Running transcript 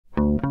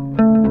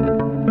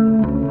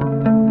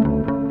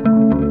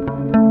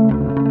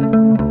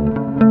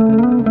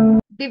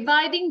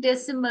Dividing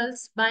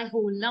decimals by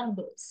whole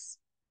numbers.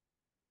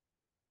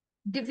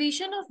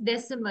 Division of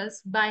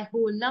decimals by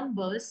whole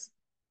numbers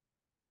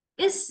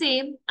is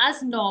same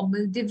as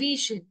normal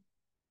division.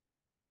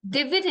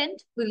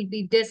 Dividend will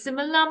be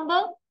decimal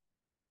number,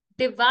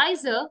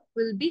 divisor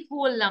will be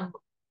whole number.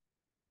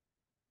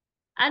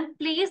 And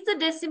place the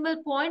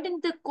decimal point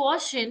in the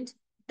quotient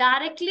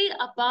directly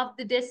above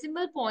the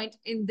decimal point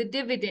in the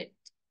dividend.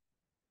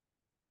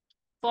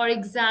 For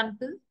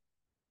example,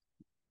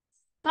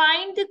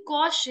 find the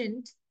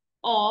quotient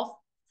of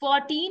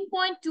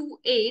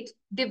 14.28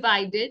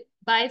 divided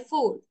by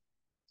 4.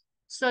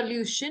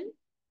 Solution.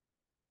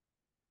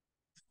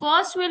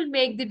 First, we'll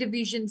make the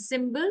division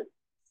symbol.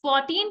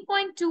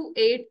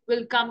 14.28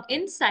 will come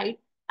inside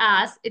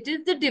as it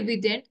is the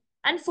dividend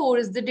and 4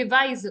 is the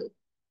divisor.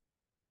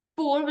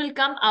 4 will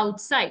come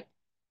outside.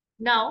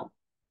 Now,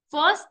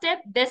 first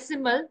step,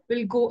 decimal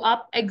will go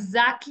up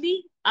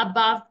exactly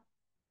above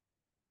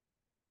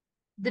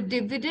the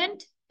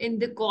dividend in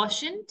the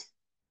quotient.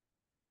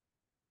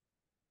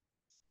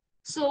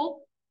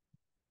 So,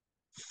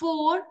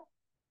 4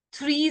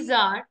 3s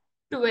are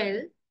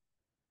 12.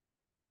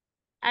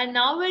 And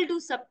now we'll do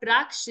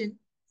subtraction.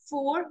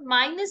 4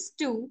 minus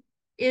 2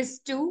 is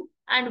 2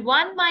 and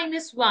 1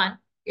 minus 1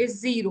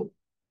 is 0.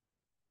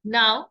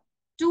 Now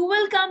 2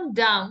 will come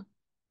down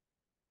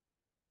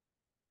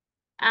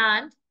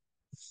and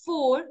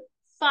 4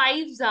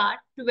 5s are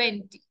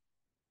 20.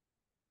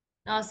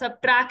 Now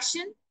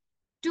subtraction.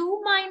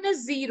 2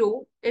 minus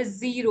 0 is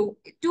 0.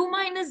 2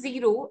 minus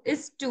 0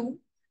 is 2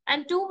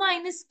 and 2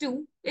 minus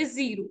 2 is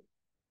 0.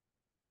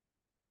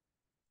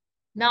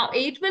 Now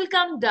 8 will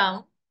come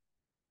down.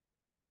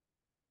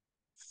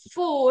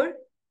 4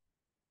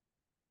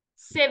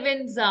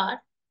 7s are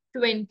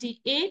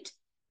 28.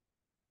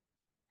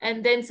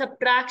 And then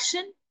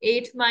subtraction.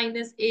 8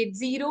 minus 8,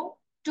 0.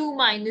 2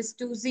 minus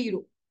 2,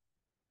 0.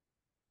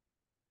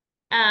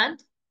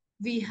 And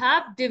we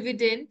have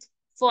dividend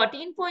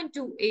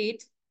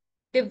 14.28,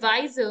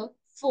 divisor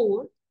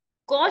 4,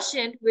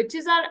 quotient, which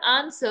is our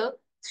answer,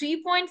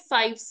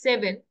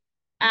 3.57,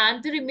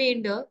 and the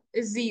remainder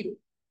is 0.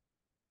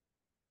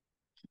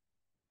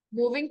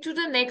 Moving to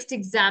the next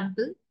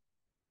example,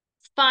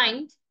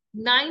 find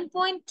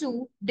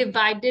 9.2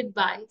 divided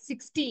by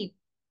 16.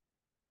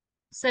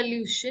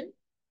 Solution.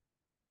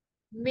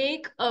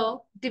 Make a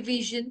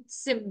division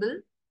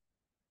symbol.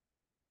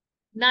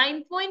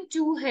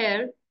 9.2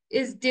 here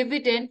is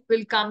dividend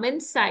will come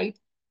inside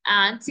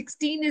and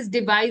 16 is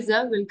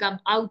divisor will come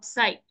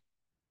outside.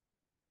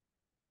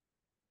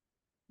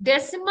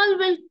 Decimal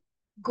will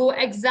go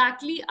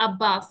exactly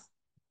above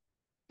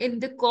in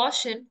the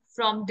quotient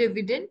from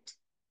dividend.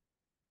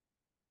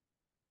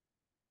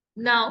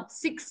 Now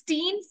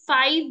 16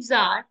 5s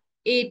are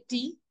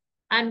 80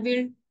 and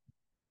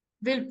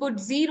we'll put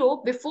 0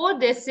 before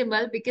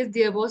decimal because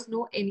there was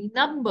no any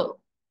number.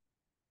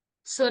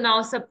 So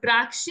now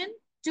subtraction.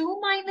 2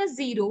 minus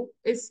 0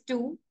 is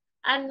 2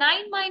 and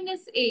 9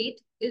 minus 8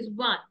 is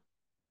 1.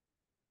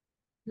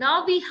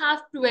 Now we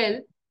have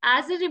 12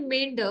 as a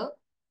remainder.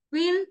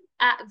 We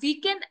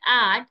can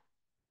add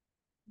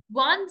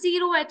 1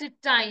 0 at a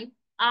time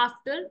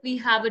after we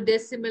have a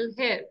decimal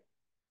here.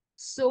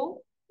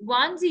 So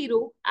 1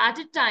 0 at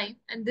a time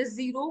and this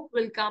 0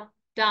 will come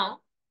down.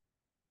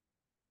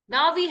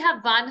 Now we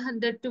have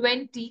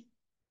 120.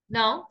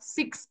 Now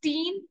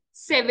 16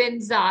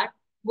 7s are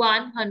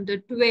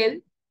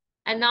 112.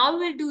 And now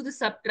we'll do the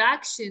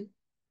subtraction.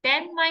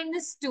 10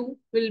 minus 2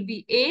 will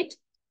be 8.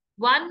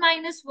 1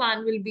 minus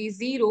 1 will be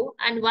 0.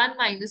 And 1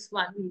 minus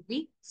 1 will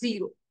be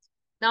 0.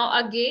 Now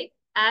again,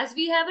 as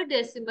we have a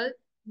decimal,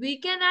 we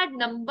can add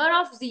number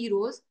of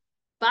zeros,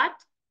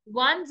 but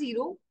 1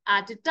 0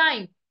 at a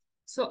time.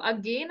 So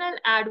again, I'll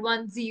add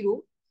 1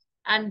 0.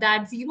 And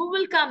that 0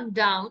 will come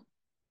down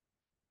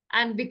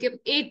and become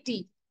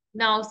 80.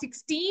 Now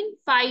 16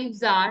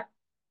 5s are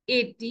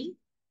 80.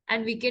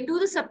 And we can do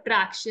the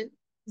subtraction.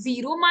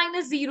 0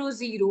 minus 0,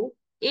 0.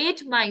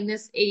 8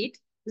 minus 8,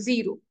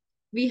 0.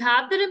 We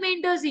have the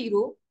remainder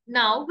 0.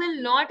 Now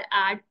we'll not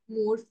add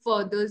more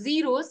further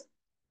zeros.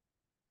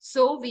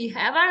 So we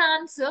have our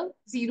answer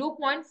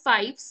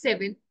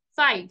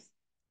 0.575.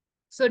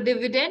 So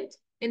dividend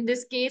in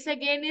this case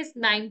again is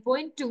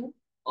 9.2,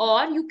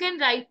 or you can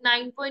write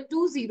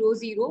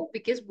 9.200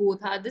 because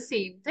both are the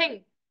same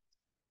thing.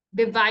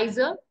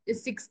 Divisor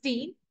is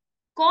 16.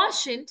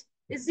 Quotient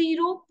is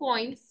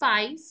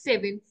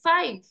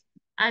 0.575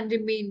 and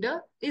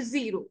remainder is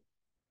 0.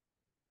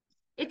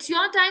 It's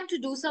your time to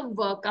do some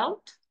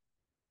workout.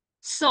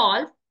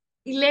 Solve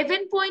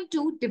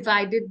 11.2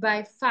 divided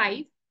by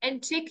 5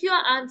 and check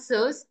your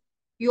answers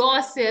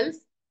yourself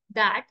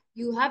that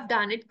you have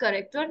done it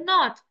correct or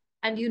not.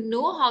 And you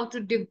know how to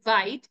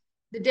divide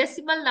the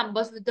decimal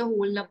numbers with the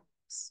whole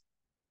numbers.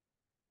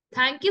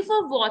 Thank you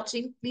for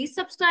watching. Please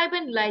subscribe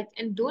and like,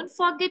 and don't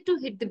forget to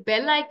hit the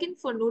bell icon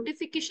for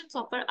notifications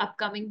of our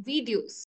upcoming videos.